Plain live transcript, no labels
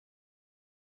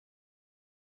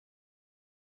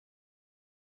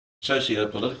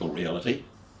Socio-political reality.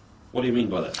 What do you mean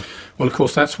by that? Well, of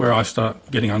course, that's where I start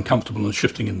getting uncomfortable and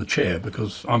shifting in the chair,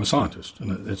 because I'm a scientist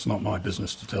and it's not my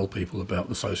business to tell people about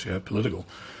the socio-political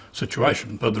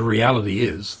situation. But the reality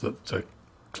is that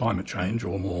climate change,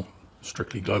 or more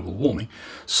strictly global warming,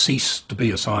 ceased to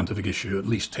be a scientific issue at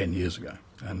least 10 years ago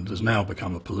and has now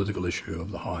become a political issue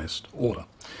of the highest order.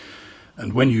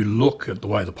 And when you look at the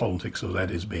way the politics of that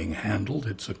is being handled,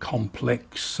 it's a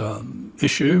complex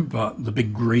issue, but the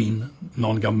big green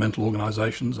non-governmental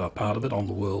organisations are part of it on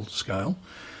the world scale.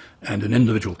 And in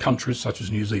individual countries such as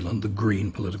New Zealand, the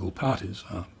green political parties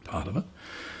are part of it.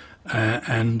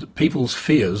 And people's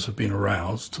fears have been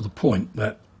aroused to the point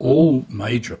that all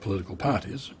major political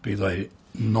parties, be they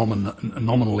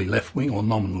nominally left-wing or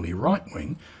nominally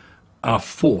right-wing, are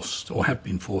forced, or have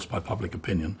been forced by public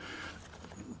opinion,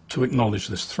 to acknowledge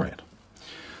this threat.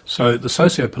 So the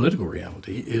socio-political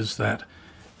reality is that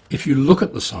if you look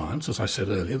at the science, as I said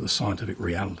earlier, the scientific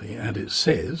reality, and it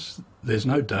says there's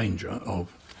no danger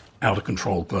of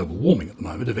out-of-control global warming at the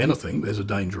moment. If anything, there's a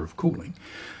danger of cooling.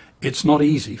 It's not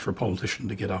easy for a politician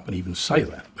to get up and even say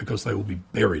that, because they will be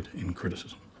buried in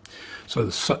criticism.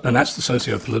 And that's the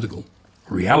socio-political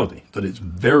reality, that it's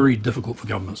very difficult for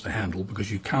governments to handle,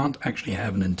 because you can't actually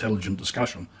have an intelligent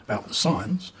discussion about the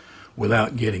science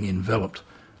without getting enveloped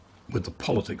with the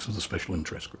politics of the special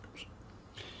interest groups.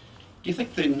 Do you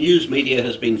think the news media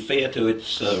has been fair to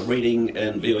its reading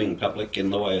and viewing public in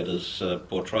the way it has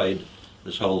portrayed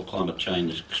this whole climate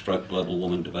change stroke global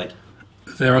warming debate?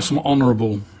 There are some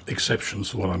honourable exceptions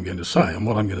to what I'm going to say, and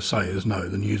what I'm going to say is no,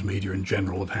 the news media in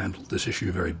general have handled this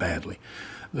issue very badly.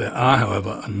 There are,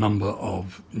 however, a number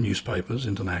of newspapers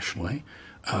internationally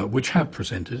which have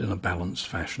presented in a balanced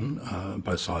fashion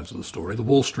both sides of the story. The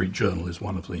Wall Street Journal is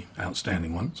one of the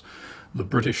outstanding ones. The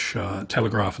British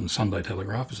Telegraph and Sunday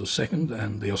Telegraph is a second,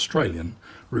 and the Australian,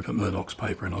 Rupert Murdoch's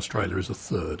paper in Australia, is a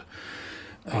third.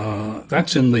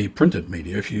 That's in the printed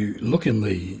media. If you look in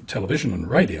the television and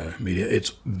radio media,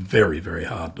 it's very, very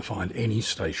hard to find any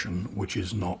station which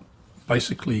is not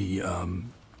basically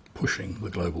pushing the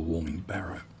global warming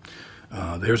barrow.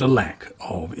 There's a lack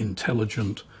of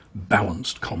intelligent,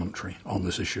 balanced commentary on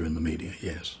this issue in the media,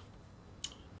 yes.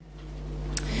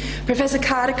 Professor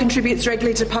Carter contributes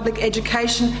regularly to public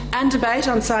education and debate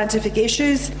on scientific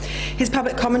issues. His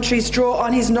public commentaries draw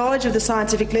on his knowledge of the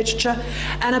scientific literature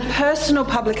and a personal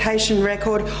publication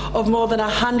record of more than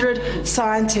 100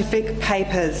 scientific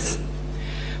papers.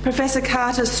 Professor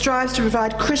Carter strives to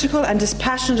provide critical and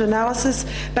dispassionate analysis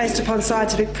based upon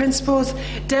scientific principles,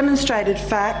 demonstrated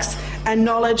facts, and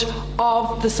knowledge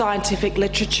of the scientific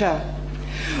literature.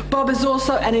 Bob is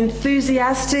also an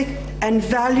enthusiastic and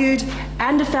valued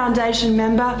and a foundation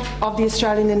member of the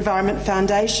Australian Environment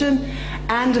Foundation,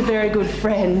 and a very good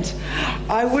friend.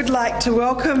 I would like to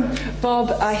welcome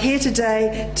Bob here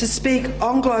today to speak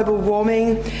on global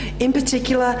warming, in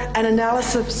particular an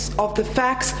analysis of the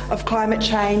facts of climate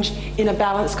change in a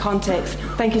balanced context.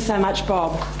 Thank you so much,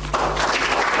 Bob.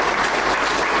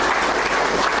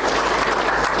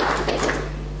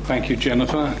 Thank you,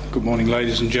 Jennifer. Good morning,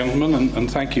 ladies and gentlemen,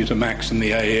 and thank you to Max and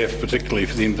the AEF particularly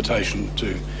for the invitation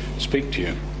to speak to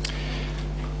you.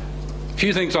 A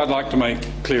few things I'd like to make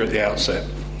clear at the outset.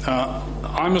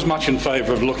 I'm as much in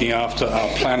favour of looking after our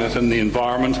planet and the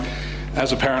environment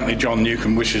as apparently John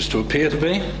Newcombe wishes to appear to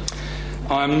be.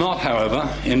 I am not, however,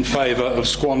 in favour of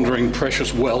squandering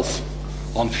precious wealth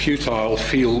on futile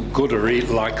feel-goodery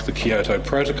like the Kyoto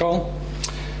Protocol,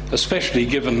 especially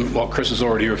given what Chris has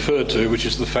already referred to, which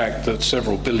is the fact that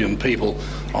several billion people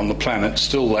on the planet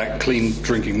still lack clean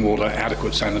drinking water,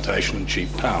 adequate sanitation and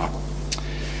cheap power.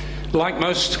 Like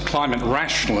most climate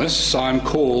rationalists, I'm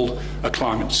called a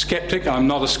climate sceptic. I'm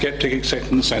not a sceptic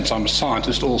except in the sense I'm a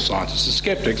scientist. All scientists are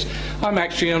sceptics. I'm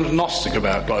actually an agnostic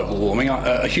about global warming,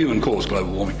 a human-caused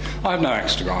global warming. I have no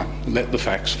axe to grind. Let the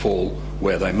facts fall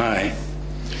where they may.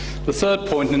 The third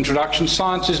point in introduction,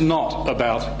 science is not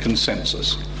about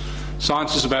consensus.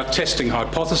 Science is about testing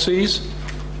hypotheses.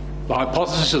 The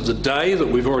hypothesis of the day that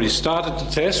we've already started to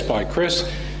test by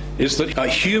Chris is that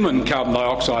human carbon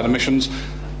dioxide emissions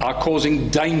are causing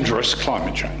dangerous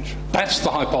climate change. That's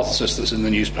the hypothesis that's in the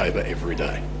newspaper every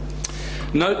day.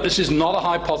 Note, this is not a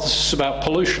hypothesis about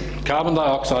pollution. Carbon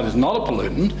dioxide is not a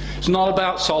pollutant. It's not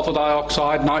about sulfur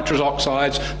dioxide, nitrous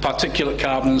oxides, particulate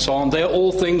carbon and so on. They're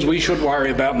all things we should worry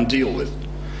about and deal with.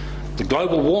 The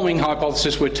global warming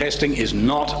hypothesis we're testing is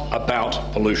not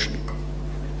about pollution.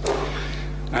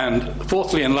 And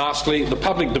fourthly and lastly, the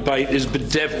public debate is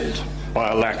bedevilled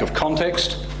by a lack of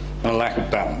context and a lack of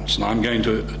balance. And I'm going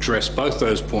to address both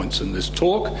those points in this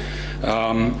talk,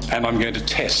 and I'm going to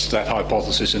test that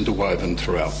hypothesis interwoven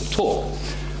throughout the talk.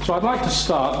 So I'd like to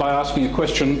start by asking a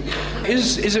question,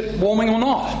 is it warming or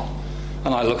not?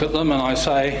 And I look at them and I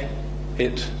say,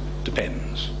 it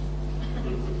depends.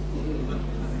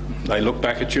 They look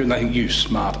back at you and they think, you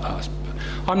smart ass.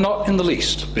 I'm not in the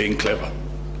least being clever.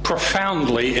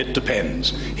 Profoundly, it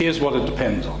depends. Here's what it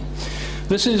depends on.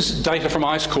 This is data from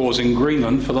ice cores in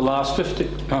Greenland for the last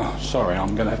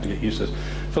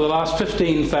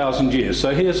 15,000 years.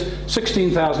 So here's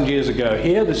 16,000 years ago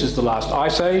here. This is the last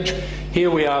ice age. Here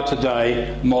we are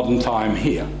today, modern time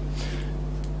here.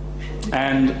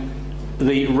 And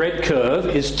the red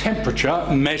curve is temperature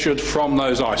measured from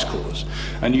those ice cores.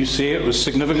 And you see it was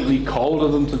significantly colder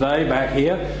than today back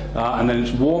here, and then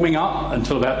it's warming up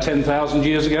until about 10,000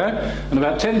 years ago. And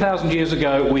about 10,000 years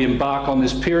ago, we embark on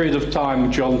this period of time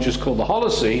which geologists call the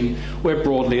Holocene, where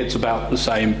broadly it's about the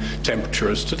same temperature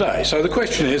as today. So the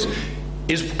question is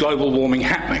global warming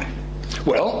happening?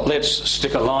 Well, let's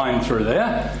stick a line through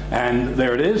there, and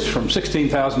there it is. From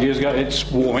 16,000 years ago,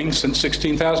 it's warming since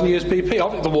 16,000 years BP.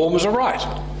 Obviously, the warmers are right.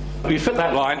 If you fit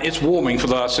that line, it's warming for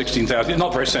the last 16,000. It's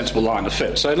not a very sensible line to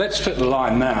fit. So let's fit the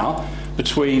line now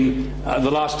between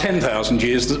the last 10,000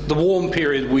 years, the warm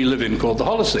period we live in called the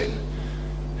Holocene.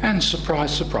 And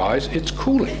surprise, surprise, it's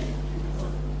cooling.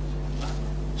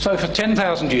 So for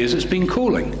 10,000 years, it's been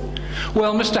cooling.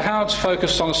 Well, Mr. Howard's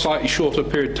focused on a slightly shorter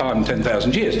period of time,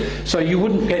 10,000 years, so you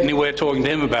wouldn't get anywhere talking to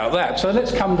him about that. So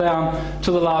let's come down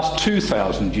to the last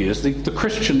 2,000 years, the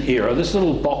Christian era, this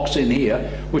little box in here,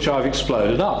 which I've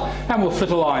exploded up. And we'll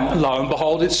fit a line, and lo and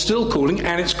behold, it's still cooling,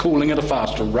 and it's cooling at a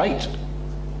faster rate.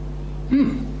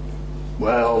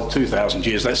 Well, 2,000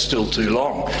 years, that's still too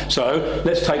long. So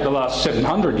let's take the last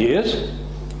 700 years.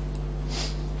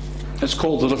 It's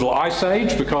called the Little Ice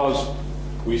Age because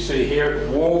we see here it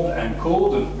warmed and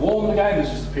cooled and warmed again.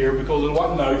 This is the period we call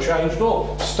no change at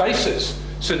all. Stasis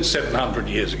since 700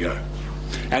 years ago.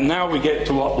 And now we get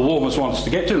to what the warmers want us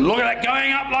to get to. Look at that,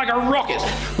 going up like a rocket.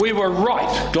 We were right.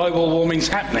 Global warming's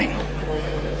happening.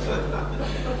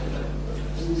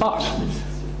 But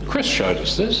Chris showed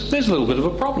us this. There's a little bit of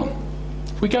a problem.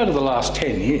 If we go to the last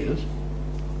 8 years,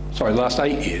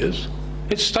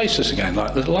 it's stasis again,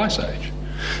 like the Little Ice Age.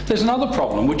 There's another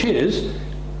problem, which is,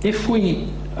 if we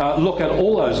look at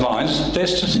all those lines, they're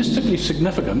statistically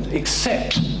significant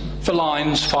except for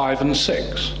lines 5 and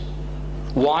 6.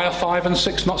 Why are 5 and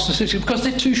 6 not statistically? Because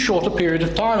they're too short a period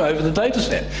of time over the data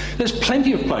set. There's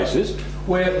plenty of places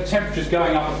where the temperature's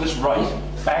going up at this rate,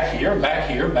 back here, back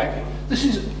here, back here. This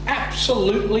is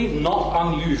absolutely not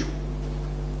unusual.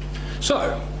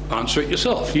 So, answer it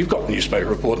yourself. You've got the newspaper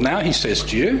report now. He says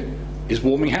to you, is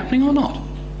warming happening or not?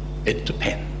 It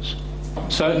depends.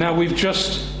 So now we've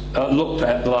just looked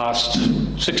at the last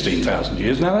 16,000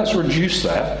 years. Now let's reduce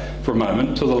that for a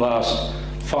moment to the last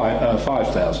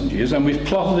 5,000 years, and we've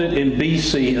plotted it in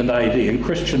BC and AD, in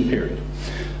Christian period.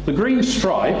 The green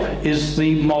stripe is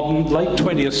the modern late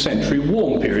 20th century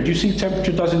warm period. You see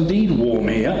temperature does indeed warm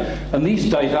here, and these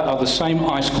data are the same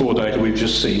ice core data we've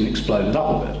just seen exploded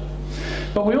up a bit.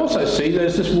 But we also see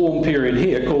there's this warm period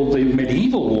here called the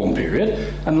medieval warm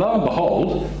period, and lo and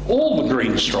behold, all the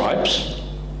green stripes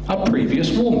are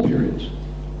previous warm periods.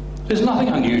 There's nothing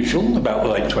unusual about the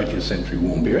late 20th century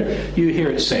warm period. You hear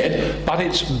it said, but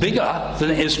it's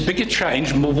bigger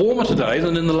change, more warmer today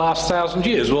than in the last 1,000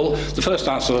 years. Well, the first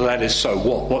answer to that is, so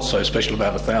what? What's so special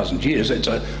about 1,000 years? It's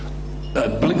a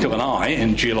blink of an eye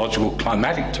in geological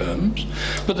climatic terms.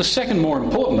 But the second more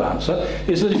important answer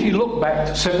is that if you look back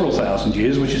to several thousand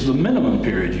years, which is the minimum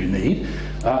period you need,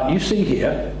 you see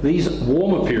here these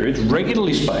warmer periods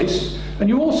regularly spaced, and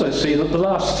you also see that the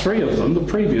last 3 of them, the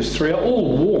previous 3, are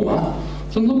all warmer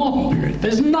than the modern period.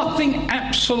 There's nothing,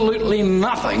 absolutely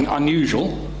nothing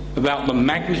unusual about the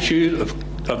magnitude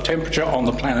of temperature on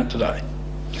the planet today.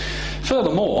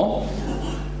 Furthermore,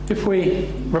 if we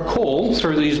recall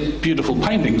through these beautiful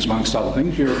paintings, amongst other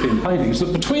things, European paintings,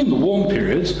 that between the warm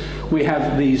periods we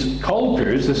have these cold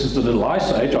periods. This is the Little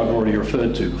Ice Age I've already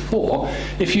referred to before.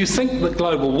 If you think that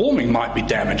global warming might be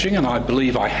damaging, and I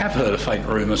believe I have heard a faint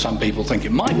rumour some people think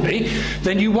it might be,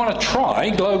 then you want to try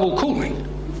global cooling.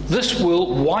 This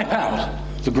will wipe out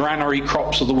the granary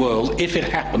crops of the world if it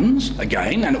happens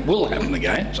again, and it will happen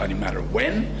again, it's only a matter of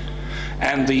when.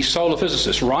 And the solar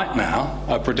physicists right now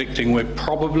are predicting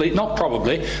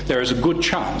there is a good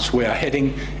chance we are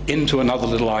heading into another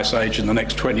Little Ice Age in the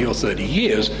next 20 or 30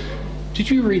 years. Did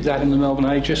you read that in the Melbourne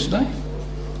Age yesterday?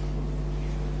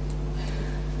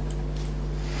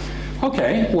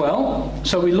 Okay, well,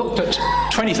 so we looked at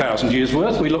 20,000 years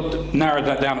worth, narrowed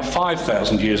that down at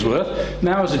 5,000 years worth.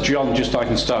 Now as a geologist I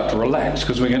can start to relax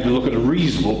because we're going to look at a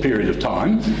reasonable period of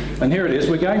time. And here it is,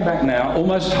 we're going back now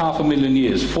almost 500,000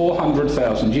 years,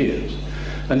 400,000 years.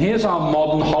 And here's our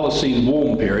modern Holocene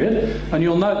warm period, and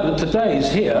you'll note that today's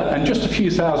here, and just a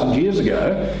few thousand years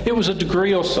ago, it was a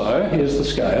degree or so, here's the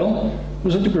scale, it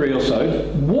was a degree or so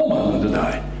warmer than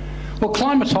today. Well,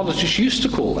 climatologists used to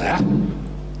call that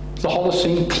the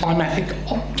Holocene climatic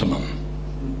optimum.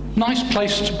 Nice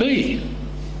place to be.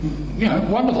 You know,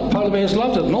 wonderful, polar bears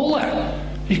loved it and all that.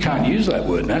 You can't use that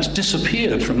word now, it's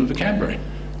disappeared from the vocabulary.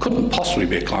 Couldn't possibly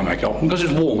be a climatic optimum because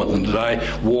it's warmer than today.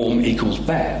 Warm equals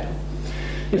bad.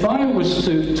 If I was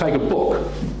to take a book,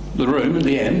 the room at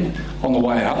the end, on the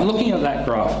way out, looking at that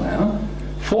graph now,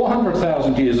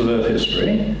 400,000 years of Earth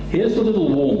history, here's the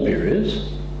little warm periods.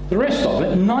 The rest of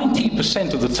it,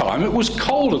 90% of the time, it was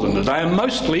colder than today, and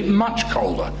mostly much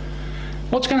colder.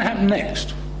 What's going to happen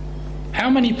next? How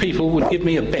many people would give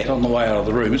me a bet on the way out of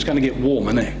the room it's going to get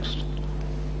warmer next?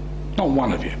 Not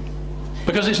one of you.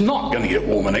 Because it's not going to get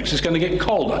warmer next, it's going to get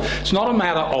colder. It's not a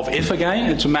matter of if again,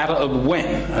 it's a matter of when.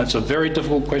 It's a very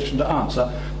difficult question to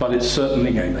answer, but it's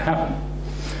certainly going to happen.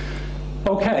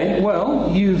 Okay,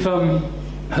 well, you've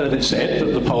heard it said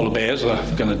that the polar bears are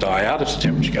going to die out if the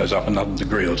temperature goes up another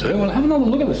degree or two. Well, have another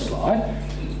look at this slide.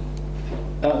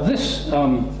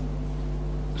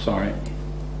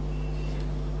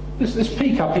 This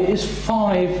peak up here is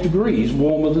 5 degrees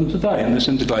warmer than today, and this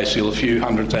interglacial a few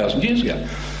 100,000 years ago.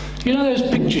 You know those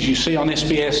pictures you see on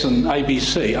SBS and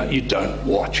ABC? You don't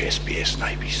watch SBS and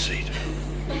ABC, do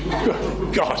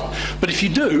you? God. But if you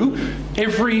do,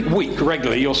 every week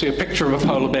regularly you'll see a picture of a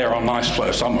polar bear on ice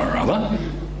floe somewhere or other.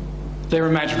 They're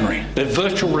imaginary. They're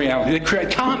virtual reality. They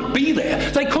can't be there.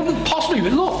 They couldn't possibly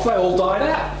be. Look, they all died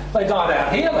out. They died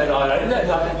out here, they died out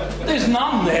there. There's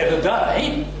none there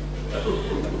today.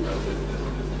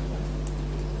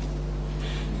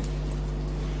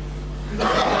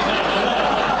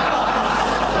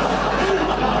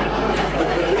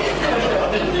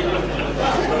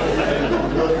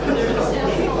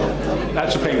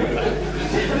 That's a penguin.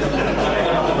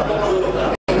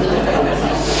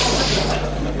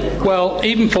 Well,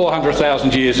 even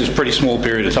 400,000 years is a pretty small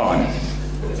period of time.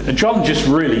 A geologist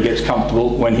really gets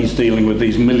comfortable when he's dealing with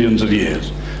these millions of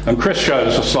years. And Chris showed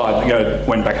us a slide that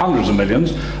went back hundreds of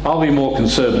millions. I'll be more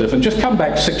conservative and just come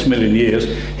back 6 million years.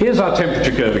 Here's our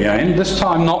temperature curve again, this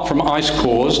time not from ice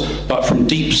cores, but from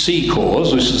deep sea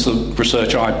cores. This is the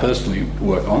research I personally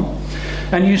work on.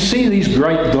 And you see these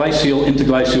great glacial,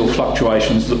 interglacial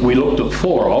fluctuations that we looked at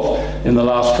 4 of in the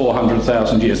last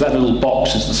 400,000 years. That little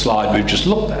box is the slide we've just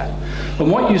looked at. And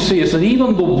what you see is that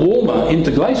even the warmer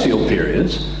interglacial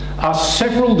periods are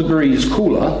several degrees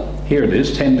cooler, here it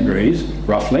is, 10 degrees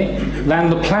roughly, than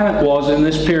the planet was in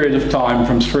this period of time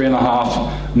from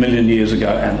 3.5 million years ago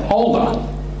and older.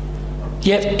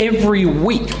 Yet every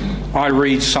week I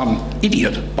read some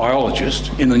idiot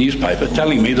biologist in the newspaper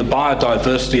telling me the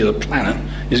biodiversity of the planet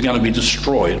is going to be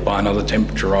destroyed by another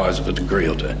temperature rise of a degree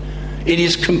or two. It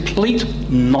is complete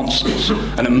nonsense,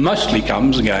 and it mostly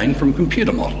comes again from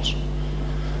computer models.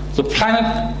 The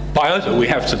planet biota we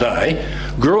have today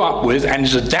grew up with and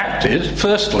is adapted,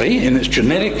 firstly, in its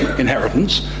genetic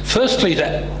inheritance, firstly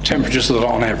to temperatures that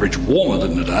are on average warmer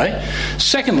than today.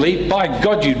 Secondly, by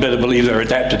God, you'd better believe they're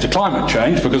adapted to climate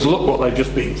change, because look what they've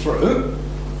just been through.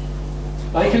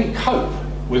 They can cope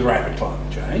with rapid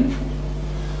climate change.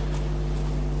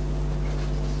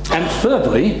 And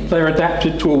thirdly, they're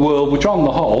adapted to a world which on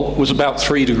the whole was about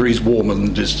 3 degrees warmer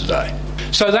than it is today.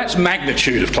 So that's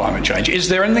magnitude of climate change. Is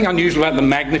there anything unusual about the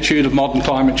magnitude of modern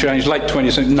climate change? Late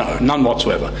 20th century? No, none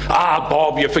whatsoever. Ah,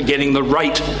 Bob, you're forgetting the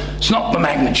rate. It's not the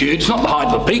magnitude, it's not the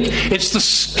height of the peak, it's the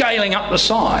scaling up the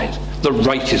side. The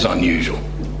rate is unusual,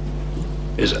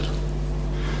 is it?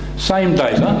 Same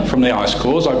data from the ice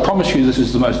cores. I promise you this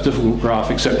is the most difficult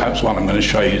graph, except perhaps one I'm going to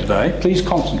show you today. Please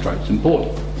concentrate, it's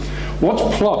important.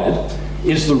 What's plotted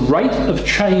is the rate of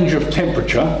change of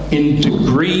temperature in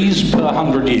degrees per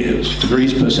 100 years,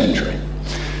 degrees per century.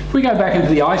 If we go back into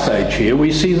the Ice Age here,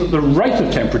 we see that the rate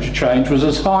of temperature change was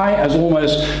as high as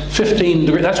almost 15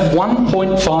 degrees. That's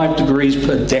 1.5 degrees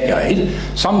per decade.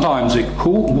 Sometimes it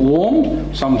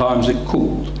warmed, sometimes it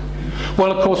cooled.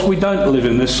 Well, of course, we don't live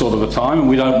in this sort of a time, and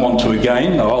we don't want to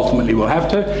again, though ultimately we'll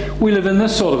have to. We live in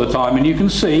this sort of a time, and you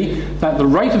can see that the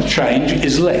rate of change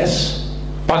is less.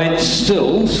 But it's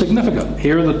still significant.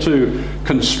 Here are the two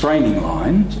constraining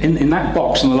lines. In that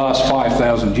box in the last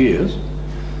 5,000 years,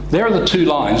 there are the two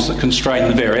lines that constrain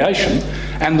the variation,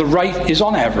 and the rate is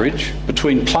on average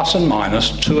between plus and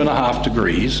minus 2.5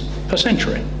 degrees per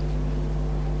century.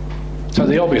 So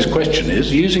the obvious question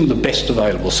is, using the best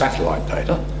available satellite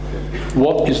data,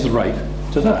 what is the rate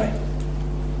today?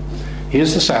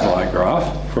 Here's the satellite graph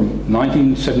from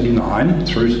 1979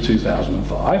 through to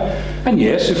 2005. And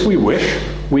yes, if we wish,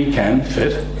 we can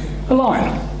fit a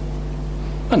line.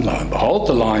 And lo and behold,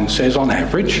 the line says on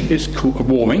average it's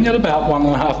warming at about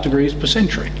 1.5 degrees per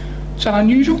century. Is that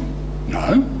unusual?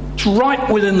 No. It's right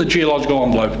within the geological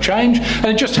envelope of change, and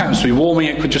it just happens to be warming.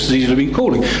 It could just as easily be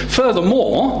cooling.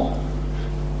 Furthermore,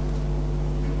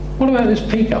 what about this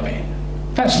peak up here?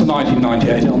 That's the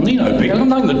 1998 El Nino peak. It's got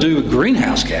nothing to do with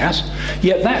greenhouse gas,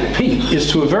 yet that peak is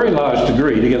to a very large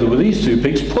degree, together with these two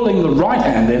peaks, pulling the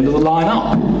right-hand end of the line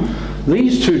up.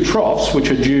 These two troughs, which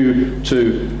are due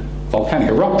to volcanic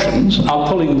eruptions, are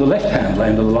pulling the left-hand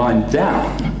end of the line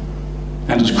down.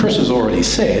 And as Chris has already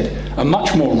said, a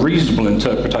much more reasonable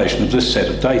interpretation of this set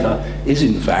of data is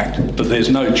in fact that there's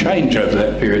no change over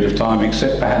that period of time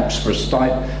except perhaps for a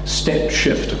slight step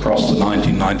shift across the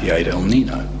 1998 El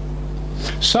Nino.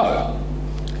 So,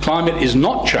 climate is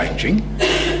not changing,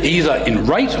 either in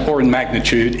rate or in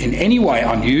magnitude, in any way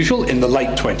unusual in the late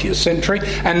 20th century,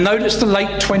 and notice the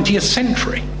late 20th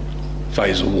century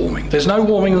phase of warming. There's no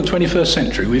warming in the 21st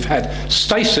century. We've had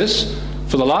stasis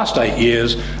for the last 8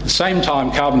 years. At the same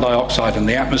time, carbon dioxide in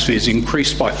the atmosphere has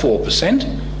increased by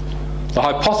 4%. The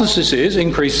hypothesis is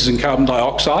increases in carbon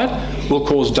dioxide will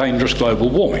cause dangerous global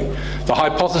warming. The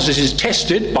hypothesis is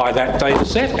tested by that data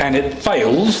set and it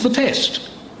fails the test.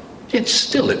 Yet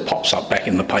still it pops up back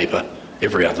in the paper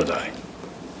every other day.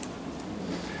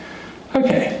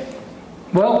 Okay,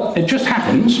 well, it just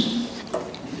happens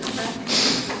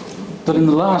that in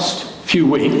the last few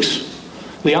weeks,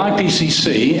 the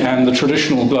IPCC and the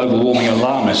traditional global warming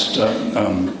alarmist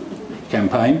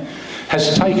campaign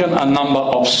has taken a number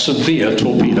of severe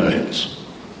torpedo hits.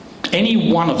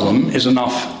 Any one of them is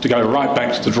enough to go right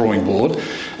back to the drawing board,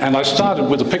 and I started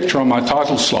with a picture on my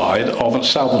title slide of a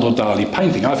Salvador Dali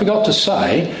painting. I forgot to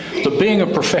say that being a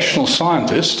professional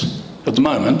scientist at the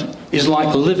moment is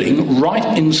like living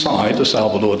right inside a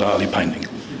Salvador Dali painting.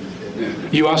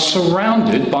 You are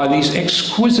surrounded by these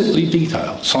exquisitely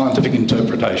detailed scientific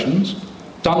interpretations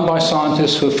done by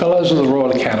scientists who are fellows of the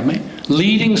Royal Academy,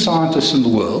 leading scientists in the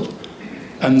world,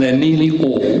 and they're nearly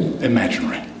all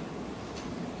imaginary.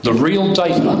 The real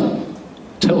data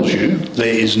tells you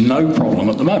there is no problem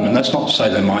at the moment. That's not to say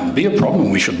there mightn't be a problem,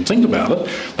 we shouldn't think about it,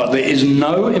 but there is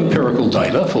no empirical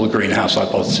data for the greenhouse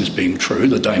hypothesis being true,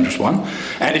 the dangerous one,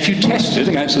 and if you test it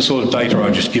against the sort of data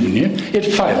I've just given you,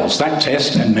 it fails, that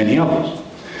test and many others.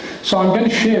 So I'm going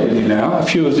to share with you now a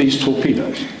few of these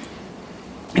torpedoes.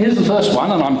 Here's the first one,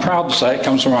 and I'm proud to say it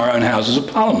comes from our own Houses of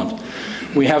Parliament.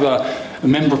 We have a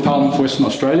Member of Parliament for Western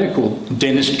Australia called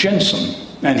Dennis Jensen,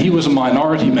 and he was a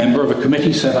minority member of a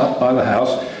committee set up by the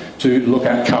House to look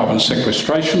at carbon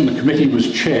sequestration. The committee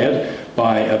was chaired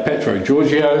by Petro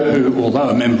Georgiou, who, although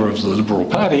a member of the Liberal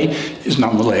Party, is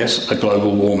nonetheless a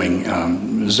global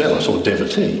warming zealot or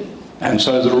devotee. And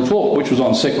so the report, which was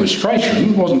on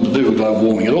sequestration, wasn't to do with global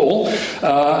warming at all.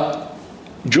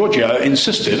 Georgiou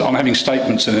insisted on having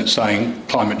statements in it saying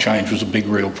climate change was a big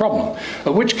real problem.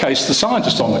 In which case the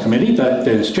scientist on the committee,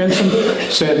 Dennis Jensen,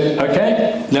 said,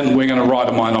 okay, then we're going to write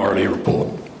a minority report.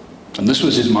 And this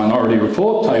was his minority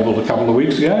report, tabled a couple of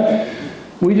weeks ago.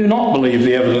 We do not believe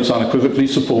the evidence unequivocally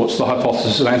supports the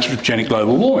hypothesis of anthropogenic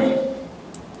global warming.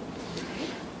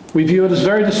 We view it as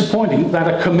very disappointing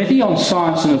that a committee on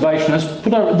science and innovation has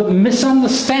put out that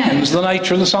misunderstands the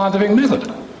nature of the scientific method.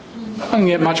 I can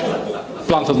get much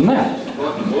blunter than that.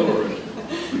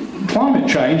 Climate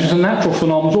change is a natural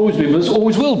phenomenon, it's always been, but it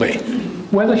always will be.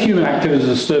 Whether human activities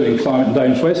are disturbing climate in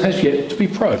dangerous ways has yet to be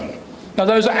proven. Now,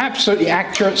 those are absolutely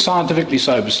accurate, scientifically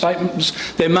sober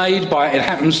statements. They're made by, it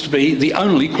happens to be, the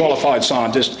only qualified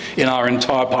scientist in our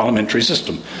entire parliamentary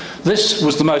system. This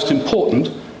was the most important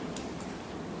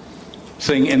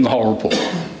thing in the whole report.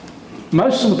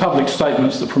 Most of the public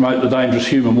statements that promote the dangerous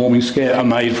human warming scare are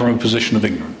made from a position of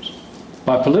ignorance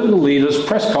by political leaders,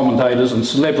 press commentators and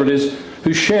celebrities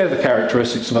who share the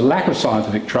characteristics of a lack of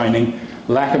scientific training,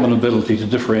 lack of an ability to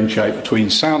differentiate between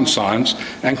sound science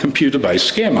and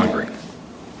computer-based scaremongering.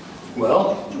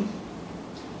 Well,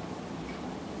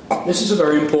 this is a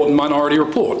very important minority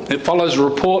report. It follows a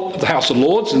report of the House of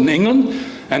Lords in England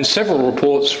and several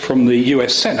reports from the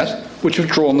US Senate which have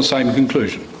drawn the same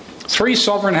conclusion. 3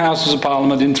 sovereign houses of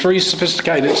parliament in 3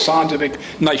 sophisticated scientific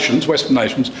nations, Western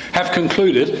nations, have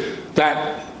concluded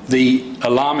that the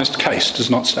alarmist case does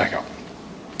not stack up.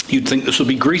 You'd think this would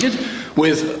be greeted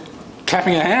with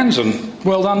clapping of hands and,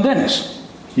 well done, Dennis.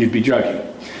 You'd be joking.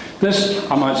 This,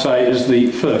 I might say, is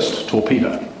the first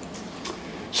torpedo.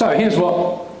 So here's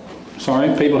what,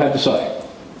 people had to say.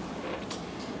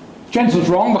 Jensen's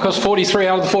wrong because 43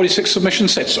 out of the 46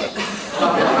 submissions said so.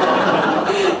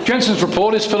 Jensen's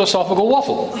report is philosophical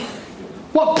waffle.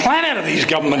 What planet are these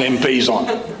government MPs on?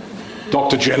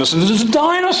 Dr. Jensen is a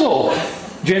dinosaur.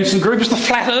 Jensen Group is the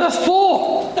flat Earth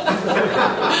for?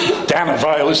 Damn it,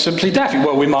 Vale is simply daffy.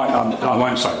 Well, we might, I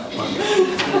won't say that.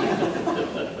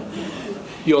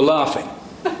 You're laughing.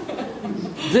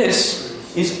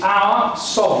 This is our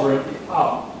sovereign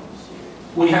parliament.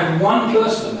 We have one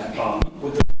person in that parliament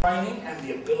with the training and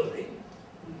the ability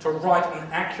to write an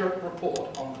accurate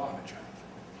report on climate change.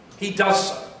 He does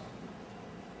so.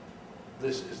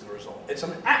 This is the result. It's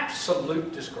an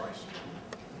absolute disgrace.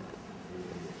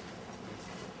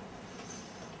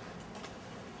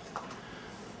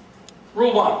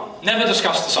 Rule 1, never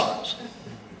discuss the science.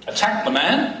 Attack the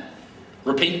man,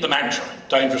 repeat the mantra.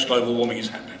 Dangerous global warming is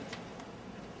happening.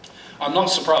 I'm not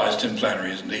surprised Tim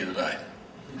Flannery isn't here today.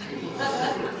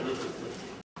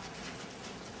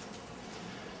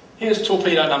 Here's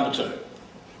torpedo number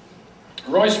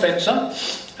 2. Roy Spencer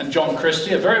and John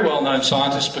Christie are very well-known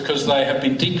scientists because they have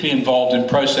been deeply involved in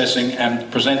processing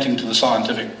and presenting to the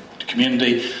scientific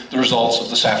community the results of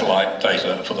the satellite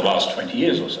data for the last 20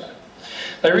 years or so.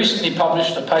 They recently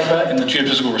published a paper in the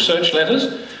Geophysical Research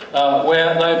Letters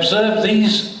where they observed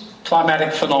these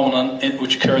climatic phenomena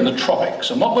which occur in the tropics.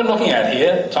 And what we're looking at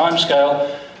here,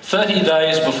 timescale, 30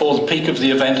 days before the peak of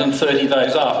the event and 30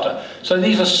 days after. So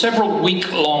these are several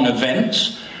week-long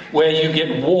events where you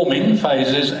get warming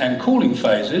phases and cooling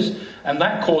phases, and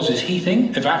that causes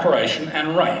heating, evaporation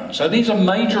and rain. So these are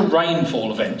major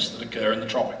rainfall events that occur in the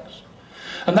tropics.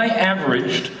 And they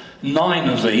averaged 9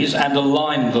 of these and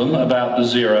aligned them about the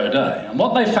 0 day. And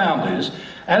what they found is,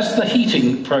 as the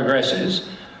heating progresses,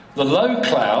 the low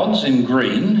clouds in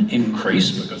green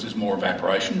increase because there's more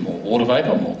evaporation, more water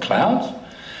vapour, more clouds.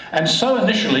 And so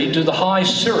initially do the high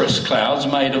cirrus clouds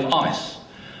made of ice.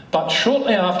 But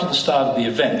shortly after the start of the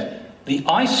event, the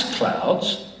ice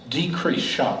clouds decrease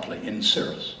sharply in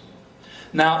cirrus.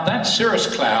 Now, that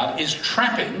cirrus cloud is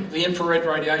trapping the infrared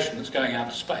radiation that's going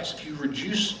out to space. If you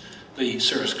reduce the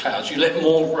cirrus clouds, you let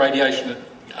more radiation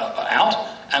out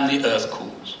and the Earth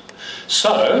cools.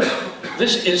 So,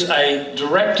 this is a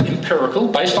direct empirical,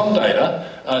 based on data,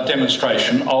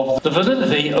 demonstration of the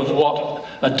validity of what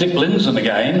Dick Lindzen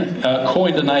again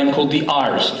coined a name called the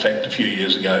iris effect a few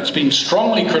years ago. It's been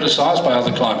strongly criticised by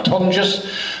other climatologists,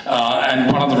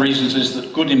 and one of the reasons is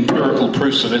that good empirical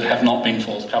proofs of it have not been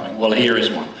forthcoming. Well, here is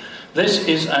one. This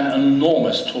is an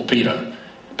enormous torpedo,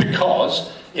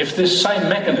 because if this same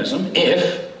mechanism,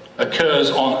 if, occurs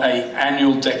on an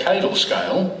annual decadal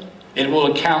scale, it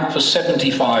will account for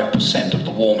 75% of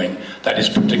the warming that is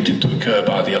predicted to occur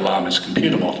by the alarmist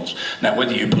computer models. Now,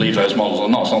 whether you believe those models or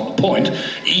not is not the point.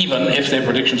 Even if their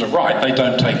predictions are right, they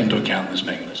don't take into account this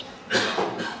mechanism.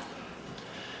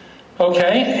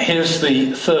 Okay, here's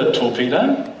the third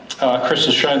torpedo. Chris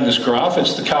has shown this graph.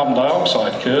 It's the carbon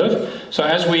dioxide curve. So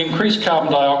as we increase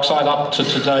carbon dioxide up to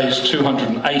today's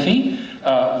 280,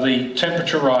 the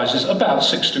temperature rises about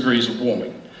 6 degrees of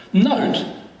warming.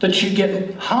 Note that you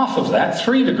get half of that,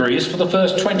 3 degrees, for the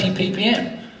first 20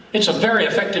 ppm. It's a very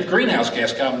effective greenhouse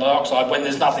gas, carbon dioxide, when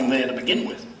there's nothing there to begin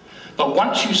with. But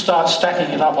once you start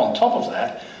stacking it up on top of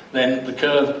that, then the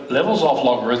curve levels off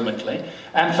logarithmically,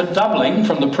 and for doubling,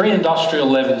 from the pre-industrial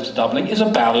level to doubling, is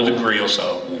about 1 degree or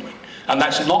so of warming. And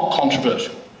that's not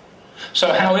controversial.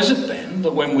 So how is it then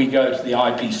that when we go to the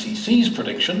IPCC's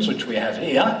predictions, which we have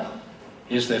here,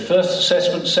 is their first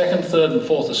assessment, second, third and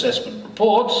fourth assessment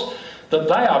reports, that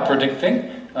they are predicting,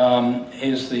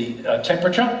 is the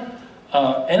temperature,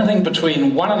 anything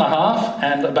between 1.5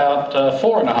 and about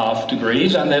 4.5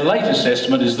 degrees, and their latest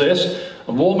estimate is this,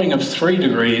 a warming of 3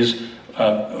 degrees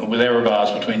with error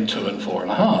bars between 2 and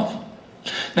 4.5.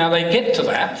 Now they get to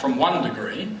that from 1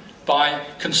 degree by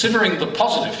considering the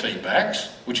positive feedbacks,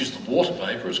 which is the water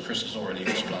vapour, as Chris has already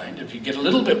explained. If you get a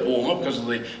little bit warmer because of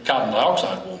the carbon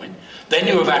dioxide warming, then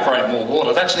you evaporate more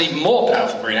water. That's an even more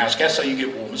powerful greenhouse gas, so you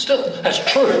get warmer still. That's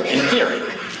true, in theory.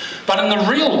 But in the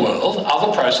real world,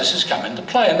 other processes come into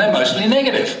play, and they're mostly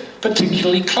negative,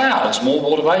 particularly clouds. More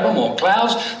water vapour, more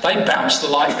clouds, they bounce the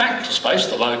light back to space,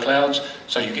 the low clouds,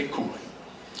 so you get cooling.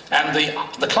 And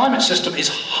the climate system is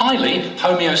highly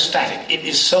homeostatic. It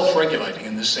is self-regulating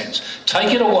in this sense.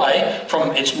 Take it away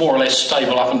from it's more or less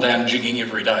stable up and down jigging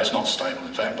every day. It's not stable,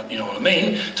 in fact, but you know what I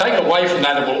mean. Take it away from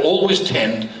that, it will always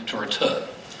tend to return.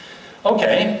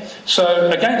 Okay, so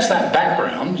against that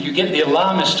background, you get the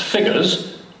alarmist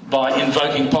figures by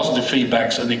invoking positive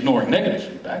feedbacks and ignoring negative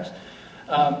feedbacks.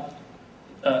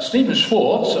 Stephen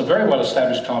Schwartz, a very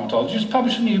well-established climatologist,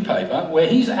 published a new paper where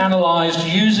he's analysed,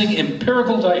 using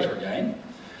empirical data again,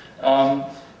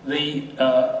 the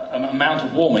amount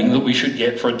of warming that we should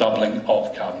get for a doubling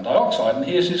of carbon dioxide, and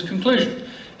here's his conclusion.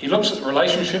 He looks at the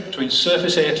relationship between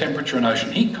surface air temperature and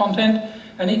ocean heat content,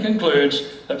 And he concludes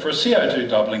that for a CO2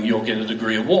 doubling, you'll get a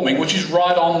degree of warming, which is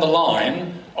right on the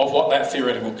line of what that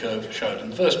theoretical curve showed in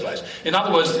the first place. In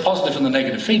other words, the positive and the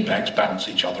negative feedbacks balance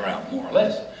each other out, more or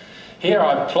less. Here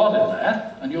I've plotted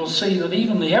that, and you'll see that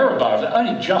even the error bar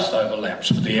only just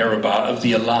overlaps with the error bar of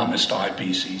the alarmist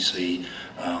IPCC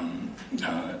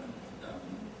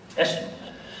estimate.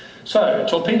 So,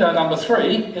 torpedo number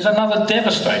 3 is another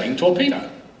devastating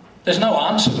torpedo. There's no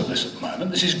answer to this at the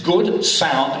moment. This is good,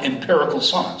 sound, empirical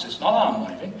science. It's not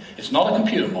arm-waving, it's not a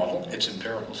computer model, it's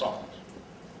empirical science.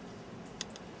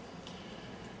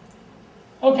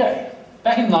 Okay,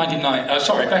 back in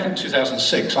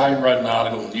 2006, I wrote an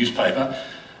article in the newspaper,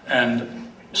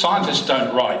 and scientists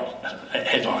don't write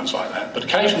headlines like that, but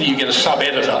occasionally you get a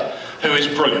sub-editor who is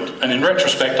brilliant, and in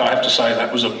retrospect I have to say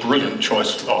that was a brilliant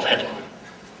choice of headline.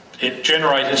 It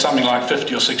generated something like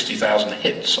 50 or 60,000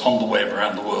 hits on the web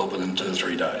around the world within 2 or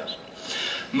 3 days.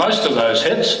 Most of those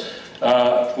hits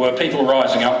were people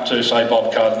rising up to say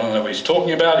Bob Carter doesn't know what he's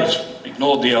talking about, he's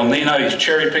ignored the El Nino, he's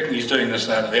cherry-picking, he's doing this,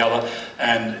 that or the other,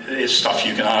 and it's stuff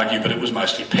you can argue, but it was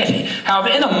mostly petty. However,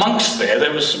 in amongst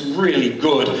there was some really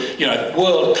good,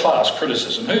 world-class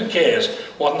criticism. Who cares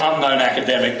what an unknown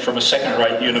academic from a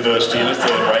second-rate university in a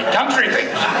third-rate country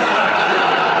thinks?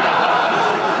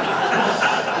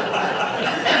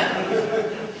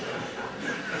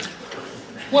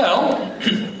 Well,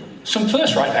 some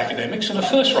first-rate academics in a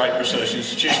first-rate research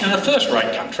institution in a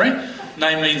first-rate country,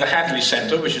 namely the Hadley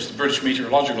Centre, which is the British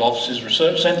Meteorological Office's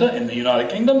research centre in the United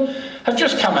Kingdom, have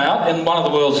just come out in one of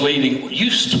the world's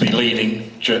used to be leading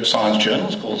science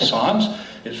journals called Science.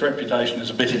 Its reputation is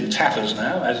a bit in tatters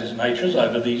now, as is Nature's,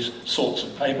 over these sorts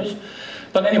of papers.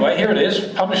 But anyway, here it is,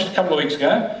 published a couple of weeks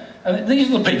ago, and these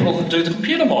are the people that do the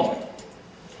computer modelling.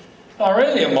 Our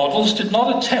earlier models did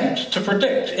not attempt to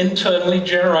predict internally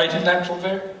generated natural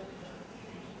variables.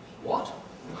 What?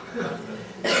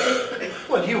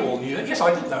 Well, you all knew that. Yes,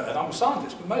 I did know that. I'm a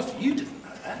scientist, but most of you didn't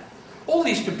know that. All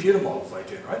these computer models they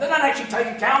generate, they don't actually take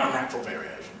account of natural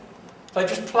variation. They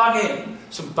just plug in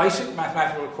some basic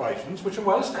mathematical equations which are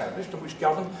well established and which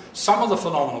govern some of the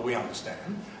phenomena we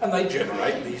understand, and they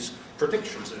generate these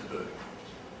predictions in doing.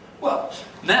 Well,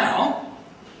 now,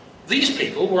 these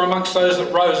people were amongst those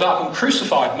that rose up and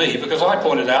crucified me because I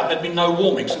pointed out there'd been no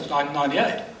warming since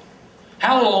 1998.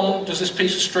 How long does this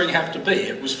piece of string have to be?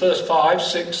 It was first 5,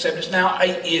 6, 7, it's now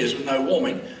 8 years with no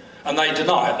warming, and they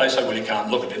deny it. They say, well, you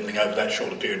can't look at anything over that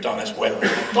short a period of time, that's weather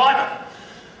and climate.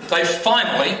 They've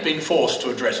finally been forced to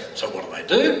address it. So what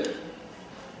do?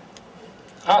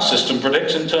 Our system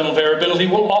predicts internal variability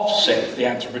will offset the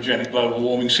anthropogenic global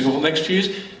warming signal for the next few years.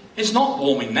 It's not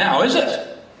warming now, is it?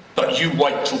 But you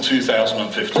wait till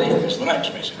 2015 is the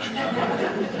next message.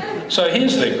 So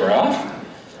here's the graph.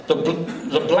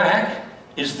 The black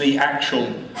is the actual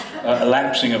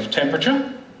elapsing of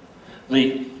temperature.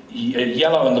 The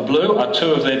yellow and the blue are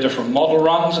 2 of their different model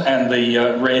runs, and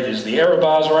the red is the error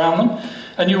bars around them.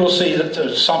 And you will see that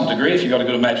to some degree, if you've got a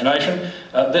good imagination,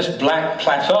 this black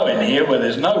plateau in here where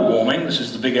there's no warming, this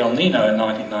is the big El Nino in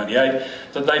 1998,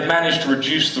 that they've managed to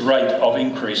reduce the rate of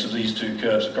increase of these 2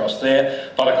 curves across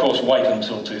there, but of course wait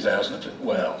until 2000.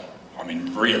 Well, I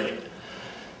mean really.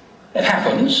 It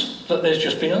happens that there's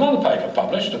just been another paper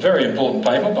published, a very important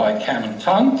paper by Cam and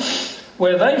Tung,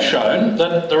 where they've shown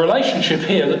that the relationship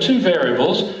here, the 2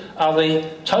 variables, are the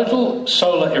total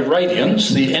solar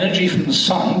irradiance, the energy from the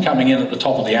sun coming in at the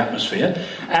top of the atmosphere,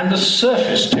 and the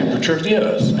surface temperature of the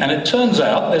Earth. And it turns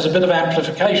out there's a bit of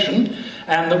amplification,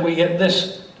 and that we get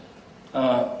this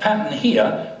pattern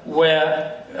here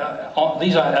where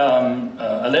these are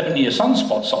 11-year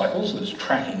sunspot cycles that's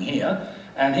tracking here,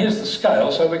 and here's the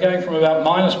scale, so we're going from about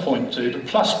minus 0.2 to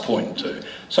plus 0.2.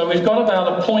 So we've got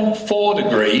about a 0.4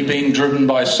 degree being driven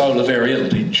by solar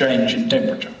variability, change in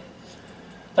temperature.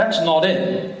 That's not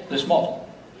in this model.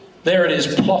 There it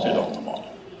is plotted on the model.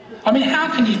 I mean,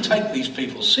 how can you take these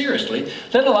people seriously,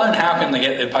 let alone how can they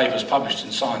get their papers published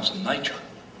in Science and Nature?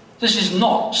 This is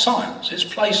not science, it's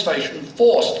PlayStation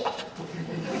 4 stuff.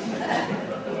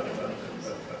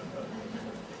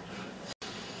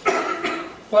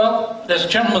 Well, there's a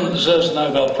gentleman that deserves a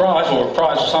Nobel Prize, or a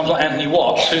prize of some sort, Anthony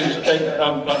Watts, who's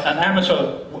an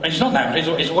amateur, he's not an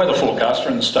amateur, he's a weather forecaster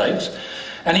in the States,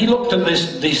 and he looked at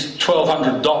these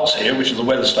 1,200 dots here, which are the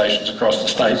weather stations across the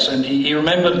States, and he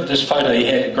remembered this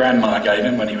photo Grandma gave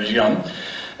him when he was young,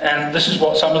 and this is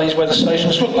what some of these weather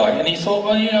stations look like, and he thought,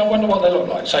 well, I wonder what they look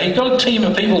like. So he got a team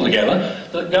of people together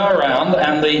that go around,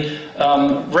 and the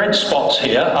red spots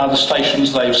here are the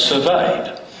stations they've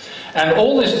surveyed. And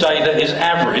all this data is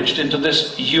averaged into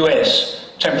this US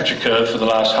temperature curve for the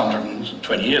last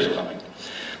 120 years or something.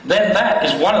 Then that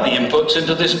is one of the inputs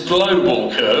into this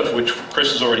global curve, which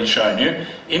Chris has already shown you.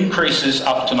 Increases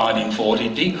up to 1940,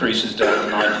 decreases down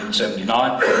to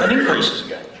 1979, and increases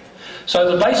again.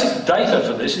 So the basic data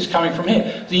for this is coming from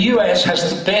here. The US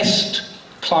has the best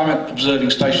climate observing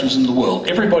stations in the world.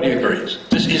 Everybody agrees.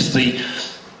 This is the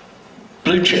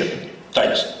blue chip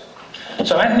data set.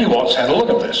 So Anthony Watts had a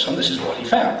look at this, and this is what he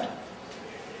found.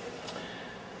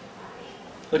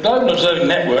 The Global Observing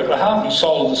Network, the heart and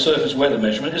soul of the surface weather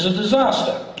measurement, is a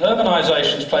disaster.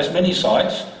 Urbanisation has placed many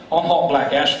sites on hot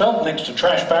black asphalt, next to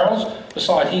trash barrels,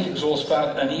 beside heat exhaust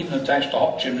fans, and even attached to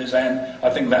hot chimneys, and I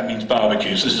think that means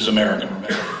barbecues. This is American,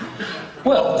 remember?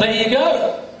 Well, there you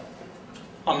go.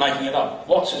 I'm making it up.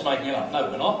 Watts is making it up.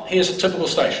 No, we're not. Here's a typical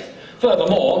station.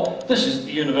 Furthermore, this is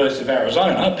the University of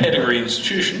Arizona, a pedigree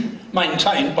institution,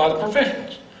 maintained by the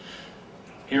professionals.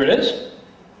 Here it is.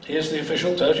 Here's the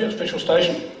official, told you, official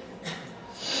station.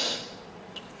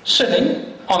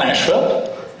 Sitting on asphalt.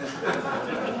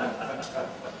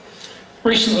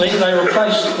 Recently, they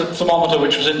replaced the thermometer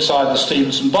which was inside the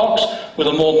Stevenson box with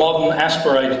a more modern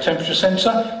aspirated temperature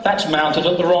sensor. That's mounted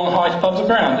at the wrong height above the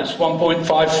ground. It's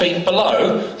 1.5 feet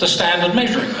below the standard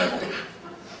measuring level.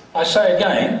 I say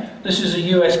again, this is a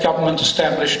US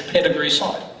government-established pedigree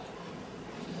site.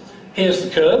 Here's the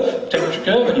curve, temperature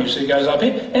curve, and you see it goes up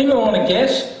here. Anyone want to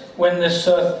guess when this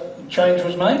change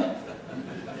was made?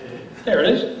 There it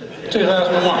is,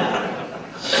 2001.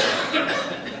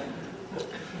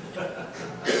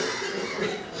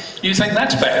 You think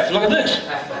that's bad? Look at this.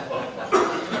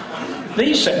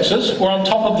 These sensors were on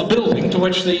top of the building to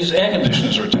which these air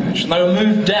conditioners are attached, and they were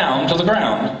moved down to the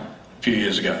ground a few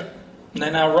years ago. And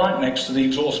they're now right next to the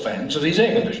exhaust fans of these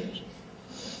air conditioners.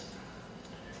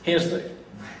 Here's the...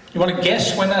 You want to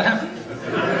guess when that happened?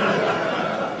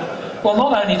 Well,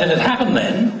 not only did it happen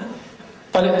then,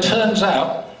 but it turns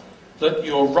out that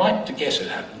you're right to guess it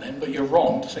happened then, but you're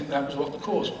wrong to think that was what the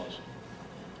cause was.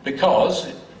 Because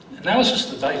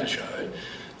analysis of the data showed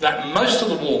that most of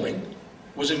the warming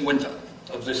was in winter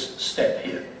of this step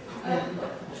here.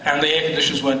 And the air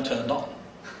conditioners weren't turned on.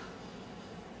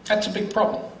 That's a big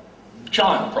problem.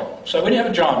 Giant problem. So when you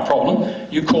have a giant problem,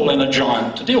 you call in a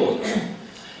giant to deal with it.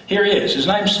 Here he is. His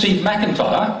name's Steve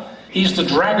McIntyre. He's the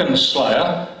dragon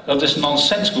slayer of this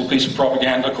nonsensical piece of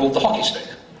propaganda called the hockey stick.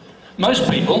 Most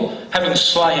people, having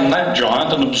slain that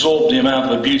giant and absorbed the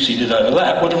amount of abuse he did over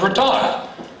that, would have retired.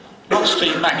 Not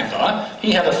Steve McIntyre.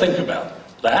 He had to think about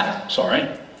that.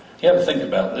 He had to think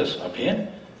about this up here.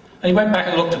 And he went back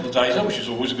and looked at the data, which is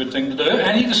always a good thing to do,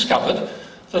 and he discovered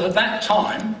that at that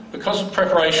time, because of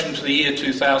preparation for the year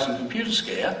 2000 computer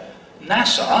scare,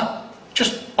 NASA,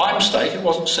 just by mistake, it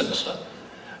wasn't sinister,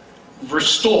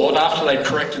 restored, after they'd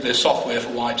corrected their software for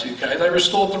Y2K, they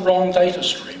restored the wrong data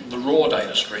stream, the raw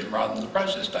data stream rather than the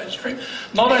processed data stream,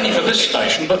 not only for this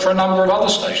station, but for a number of other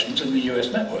stations in the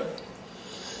US network.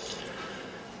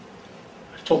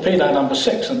 Torpedo number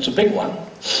 6, and it's a big one.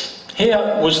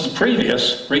 Here was the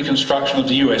previous reconstruction of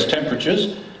the US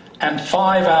temperatures, and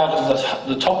 5 out of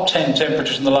the top 10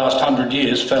 temperatures in the last 100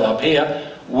 years fell up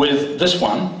here, with this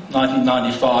one,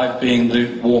 1995, being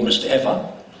the warmest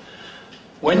ever.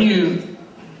 When you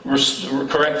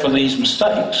correct for these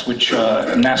mistakes, which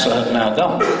NASA have now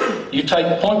done, you take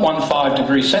 0.15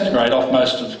 degrees centigrade off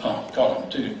most of... Oh, God, I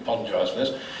do apologise for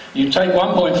this. You take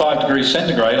 1.5 degrees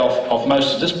centigrade off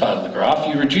most of this part of the graph,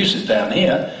 you reduce it down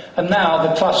here, and now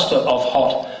the cluster of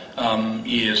hot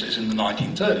years is in the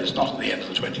 1930s, not at the end of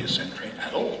the 20th century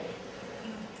at all.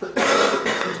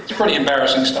 It's pretty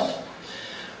embarrassing stuff.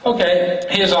 Okay,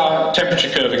 here's our temperature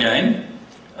curve again.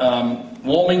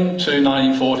 Warming to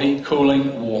 1940,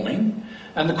 cooling, warming.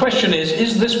 And the question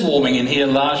is this warming in here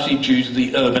largely due to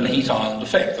the urban heat island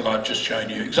effect that I've just shown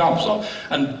you examples of?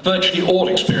 And virtually all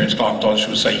experienced climatologists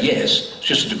would say yes, it's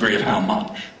just a degree of how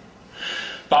much.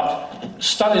 But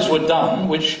studies were done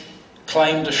which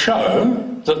claim to show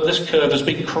that this curve has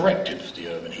been corrected for the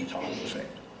urban heat island effect.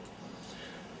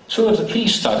 2 of the key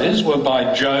studies were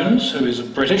by Jones, who is a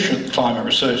British at the Climate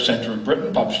Research Centre in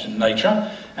Britain, published in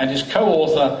Nature, and his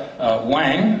co-author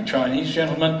Wang, a Chinese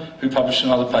gentleman, who published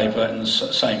another paper in the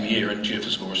same year in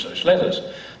Geophysical Research Letters.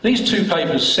 These 2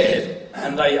 papers said,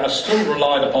 and they are still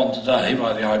relied upon today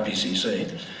by the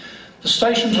IPCC, the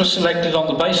stations were selected on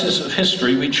the basis of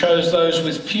history. We chose those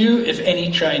with few, if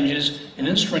any, changes in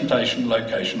instrumentation,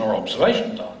 location or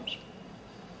observation times.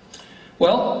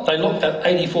 Well, they looked at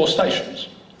 84 stations.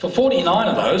 For 49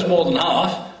 of those, more than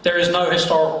half, there is no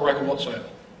historical record whatsoever.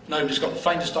 Nobody's got the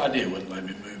faintest idea whether they've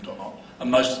been moved or not,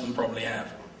 and most of them probably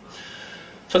have.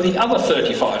 For the other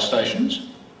 35 stations,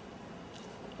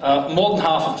 more than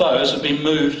half of those have been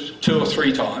moved 2 or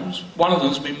 3 times. One of them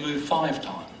has been moved 5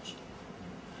 times.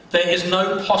 There is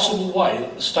no possible way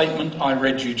that the statement I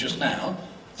read you just now,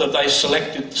 that they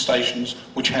selected the stations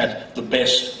which had the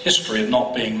best history of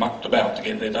not being mucked about to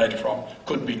get their data from,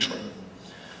 could be true.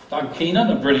 Doug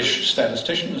Keenan, a British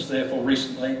statistician, has therefore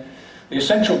recently, the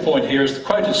essential point here is the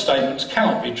quoted statements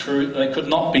cannot be true, they could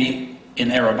not be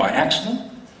in error by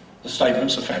accident, the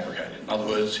statements are fabricated. In other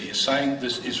words, he is saying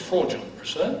this is fraudulent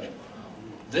research.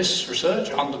 This research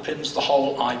underpins the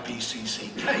whole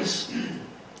IPCC case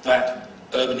that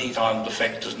urban heat island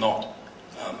effect does not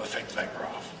affect that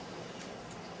graph.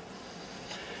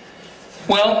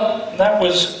 Well, that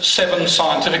was 7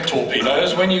 scientific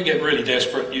torpedoes. When you get really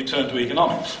desperate, you turn to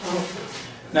economics.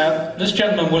 Now, this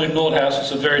gentleman, William Nordhaus,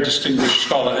 is a very distinguished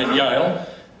scholar at Yale,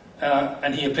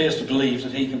 and he appears to believe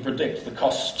that he can predict the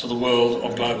costs to the world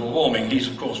of global warming. He's,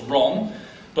 of course, wrong,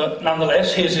 but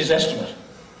nonetheless, here's his estimate.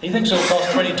 He thinks it'll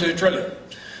cost 22 trillion.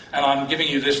 And I'm giving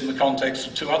you this in the context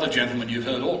of 2 other gentlemen you've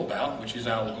heard all about, which is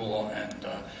Al Gore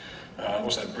and,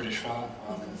 what's that British fellow?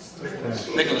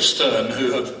 Nicholas Stern,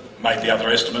 who have made the other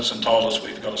estimates and told us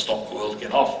we've got to stop the world,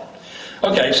 get off.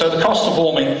 Okay, so the cost of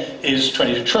warming is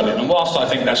 22 trillion, and whilst I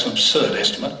think that's an absurd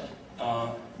estimate,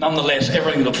 nonetheless,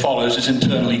 everything that follows is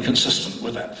internally consistent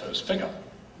with that first figure.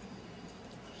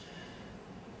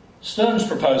 Stern's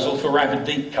proposal for rapid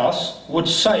deep cuts would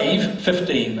save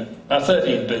 13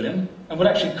 billion and would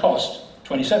actually cost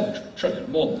 27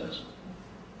 trillion, more than this.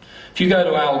 If you go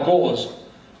to Al Gore's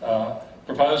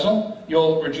proposal,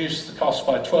 you'll reduce the cost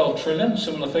by 12 trillion,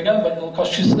 similar figure, but it'll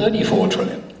cost you 34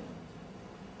 trillion.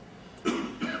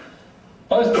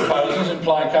 Both proposals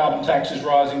imply carbon taxes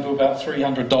rising to about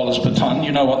 $300 per tonne.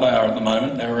 You know what they are at the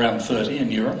moment. They're around 30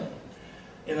 in Europe.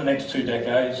 In the next 2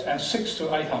 decades, and $600 to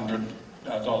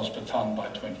 $800 per tonne by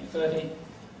 2030.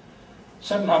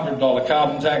 $700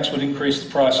 carbon tax would increase the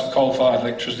price of coal-fired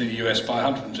electricity in the US by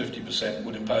 150%,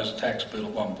 would impose a tax bill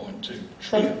of 1.2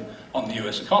 trillion on the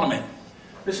US economy.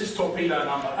 This is torpedo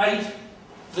number 8.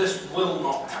 This will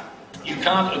not happen. You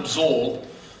can't absorb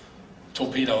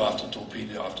torpedo after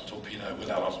torpedo after torpedo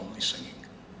without ultimately sinking.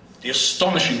 The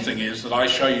astonishing thing is that I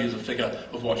show you the figure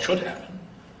of what should happen.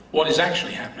 What is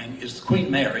actually happening is the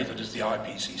Queen Mary, that is the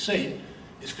IPCC,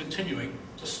 is continuing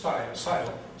to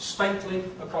sail stately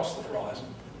across the horizon,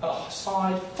 a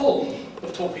side full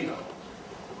of torpedo.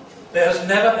 There has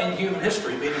never in human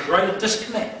history been a greater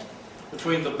disconnect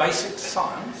between the basic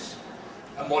science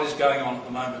and what is going on at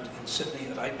the moment in Sydney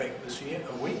at APEC this year,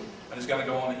 a week, and is going to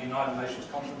go on at United Nations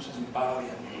conferences in Bali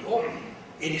and New York.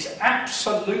 It is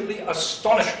absolutely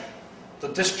astonishing, the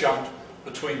disjunct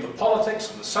between the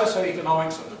politics and the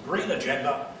socio-economics and the green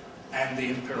agenda and the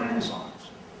empirical science.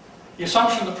 The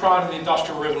assumption that prior to the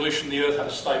Industrial Revolution the Earth had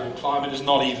a stable climate is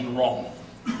not even wrong.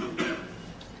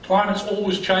 Climate's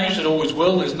always changed, it always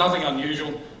will. There's nothing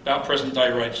unusual about present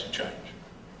day rates of change.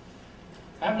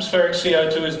 Atmospheric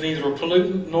CO2 is neither a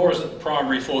pollutant nor is it the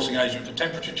primary forcing agent for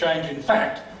temperature change. In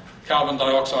fact, carbon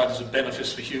dioxide is a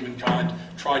benefice for humankind.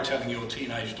 Try telling your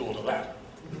teenage daughter that.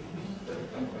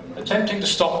 Attempting to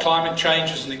stop climate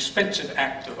change is an expensive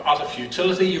act of utter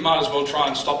futility. You might as well try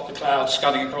and stop the clouds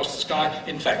scudding across the sky.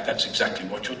 In fact, that's exactly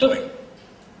what you're doing.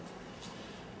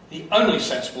 The only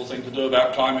sensible thing to do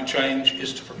about climate change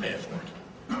is to prepare for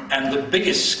it. And the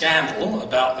biggest scandal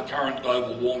about the current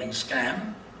global warming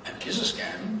scam, and it is a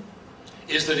scam,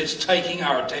 is that it's taking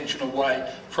our attention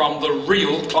away from the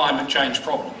real climate change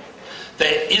problem.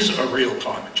 There is a real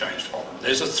climate change problem.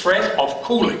 There's a threat of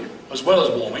cooling as well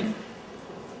as warming.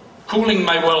 Cooling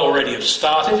may well already have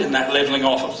started in that levelling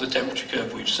off of the temperature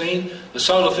curve we've seen. The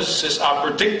solar physicists are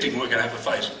predicting we're going to have a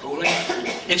phase of cooling.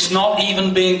 It's not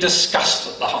even being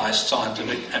discussed at the highest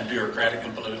scientific and bureaucratic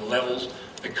and political levels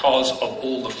because of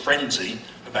all the frenzy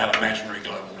about imaginary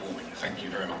global warming. Thank you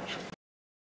very much.